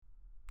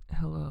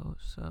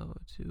So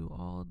to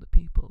all the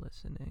people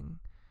listening,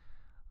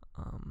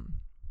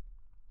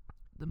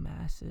 the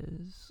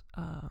masses,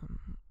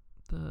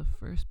 the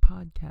first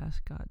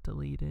podcast got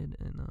deleted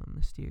in a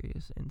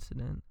mysterious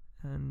incident,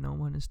 and no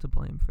one is to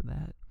blame for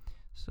that.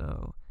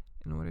 So,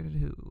 in order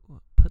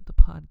to put the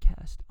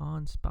podcast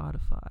on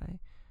Spotify,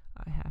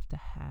 I have to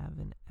have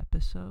an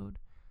episode.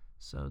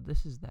 So,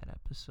 this is that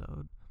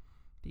episode.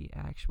 The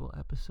actual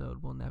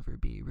episode will never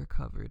be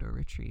recovered or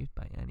retrieved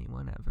by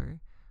anyone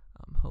ever.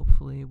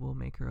 Hopefully, we'll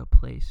make a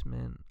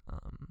replacement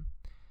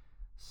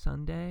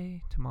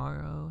Sunday,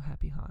 tomorrow.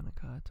 Happy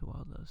Hanukkah to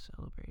all those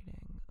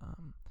celebrating.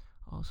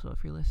 Also,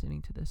 if you're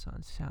listening to this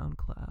on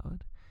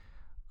SoundCloud,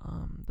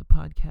 the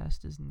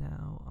podcast is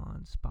now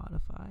on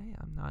Spotify.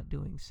 I'm not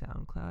doing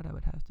SoundCloud. I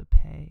would have to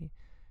pay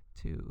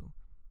to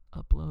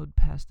upload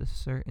past a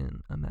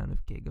certain amount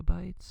of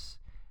gigabytes,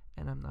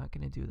 and I'm not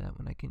going to do that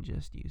when I can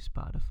just use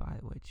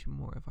Spotify, which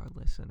more of our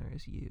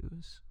listeners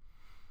use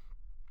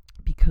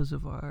because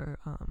of our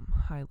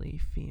highly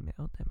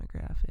female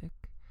demographic.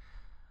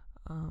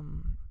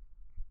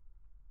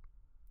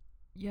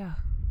 Yeah,